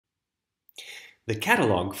The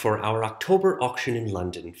catalogue for our October auction in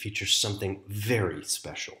London features something very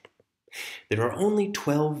special. There are only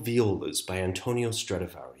 12 violas by Antonio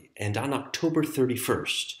Stradivari, and on October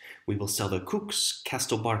 31st, we will sell the Cook's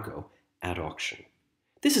Castelbarco at auction.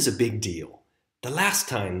 This is a big deal. The last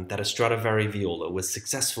time that a Stradivari viola was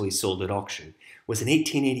successfully sold at auction was in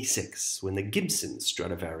 1886, when the Gibson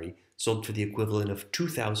Stradivari sold for the equivalent of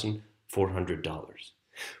 $2,400.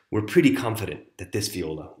 We're pretty confident that this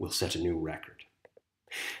viola will set a new record.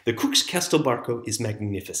 The Cook's Castelbarco is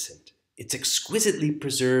magnificent. It's exquisitely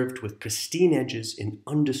preserved with pristine edges in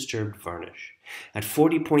undisturbed varnish. At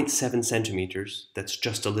 40.7 centimeters, that's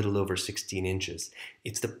just a little over 16 inches,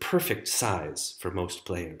 it's the perfect size for most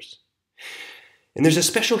players. And there's a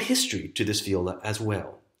special history to this viola as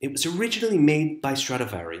well. It was originally made by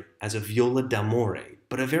Stradivari as a viola d'amore,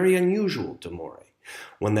 but a very unusual d'amore,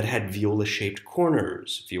 one that had viola-shaped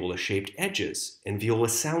corners, viola-shaped edges, and viola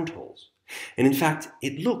sound holes. And in fact,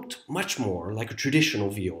 it looked much more like a traditional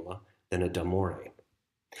viola than a d'amore.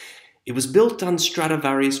 It was built on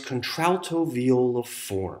Stradivari's contralto viola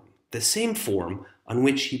form, the same form on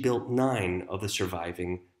which he built 9 of the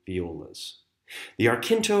surviving violas. The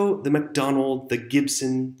Arquinto, the MacDonald, the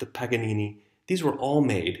Gibson, the Paganini, these were all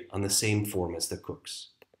made on the same form as the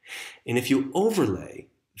Cook's. And if you overlay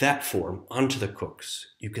that form onto the Cook's,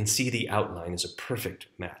 you can see the outline is a perfect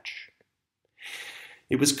match.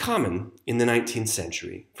 It was common in the 19th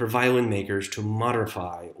century for violin makers to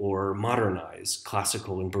modify or modernize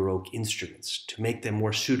classical and Baroque instruments to make them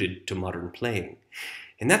more suited to modern playing.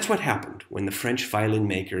 And that's what happened when the French violin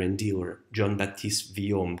maker and dealer Jean-Baptiste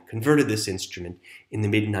Vuillaume converted this instrument in the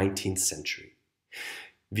mid-19th century.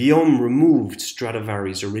 Vuillaume removed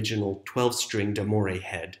Stradivari's original 12-string d'amore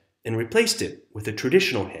head and replaced it with a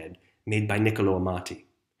traditional head made by Nicolò Amati.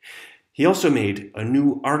 He also made a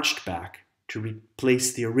new arched back to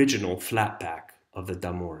replace the original flat back of the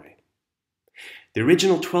d'amore. The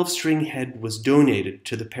original 12-string head was donated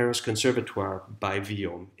to the Paris Conservatoire by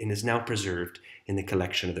Vuillaume and is now preserved in the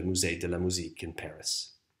collection of the Musée de la Musique in Paris.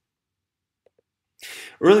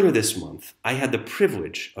 Earlier this month, I had the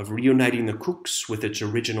privilege of reuniting the Cook's with its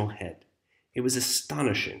original head. It was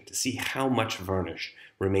astonishing to see how much varnish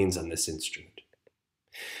remains on this instrument.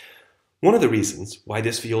 One of the reasons why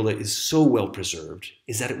this viola is so well preserved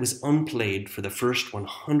is that it was unplayed for the first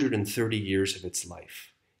 130 years of its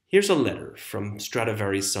life. Here's a letter from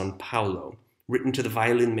Stradivari's son Paolo, written to the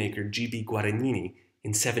violin maker G.B. Guadagnini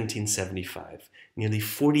in 1775, nearly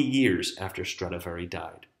 40 years after Stradivari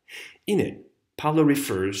died. In it, Paolo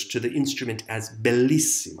refers to the instrument as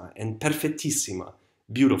bellissima and perfettissima,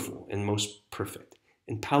 beautiful and most perfect,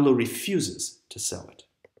 and Paolo refuses to sell it.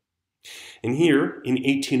 And here, in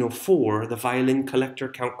 1804, the violin collector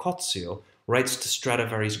Count Cozio writes to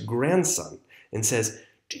Stradivari's grandson and says,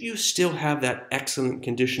 "Do you still have that excellent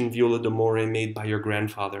condition viola d'amore made by your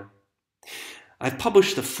grandfather?" I've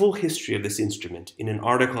published the full history of this instrument in an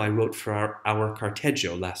article I wrote for our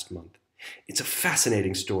Carteggio last month. It's a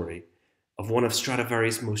fascinating story of one of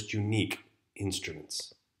Stradivari's most unique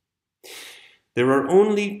instruments. There are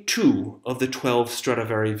only 2 of the 12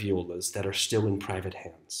 Stradivari violas that are still in private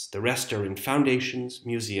hands. The rest are in foundations,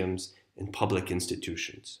 museums, and public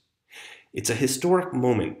institutions. It's a historic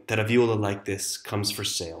moment that a viola like this comes for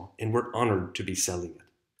sale, and we're honored to be selling it.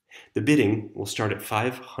 The bidding will start at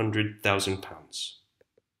 £500,000.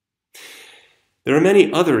 There are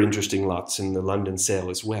many other interesting lots in the London sale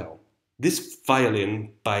as well. This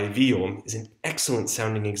violin by Vuillaume is an excellent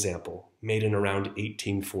sounding example, made in around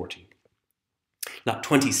 1840. Lot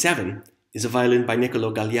 27 is a violin by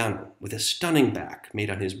Nicolò Gagliano with a stunning back made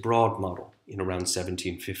on his broad model in around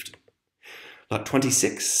 1750. Lot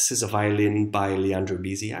 26 is a violin by Leandro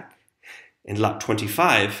Bisiach, and Lot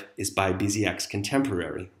 25 is by Bisiach's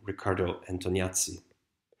contemporary, Riccardo Antoniazzi.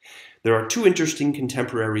 There are 2 interesting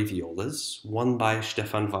contemporary violas, one by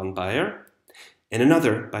Stefan van Beyer and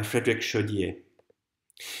another by Frédéric Chaudier.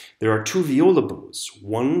 There are 2 viola bows,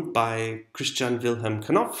 one by Christian Wilhelm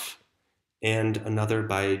Knopf and another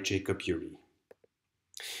by Jacob Eury.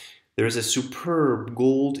 There is a superb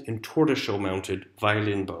gold and tortoiseshell mounted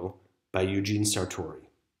violin bow by Eugene Sartory.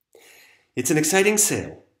 It's an exciting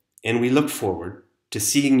sale, and we look forward to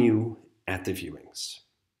seeing you at the viewings.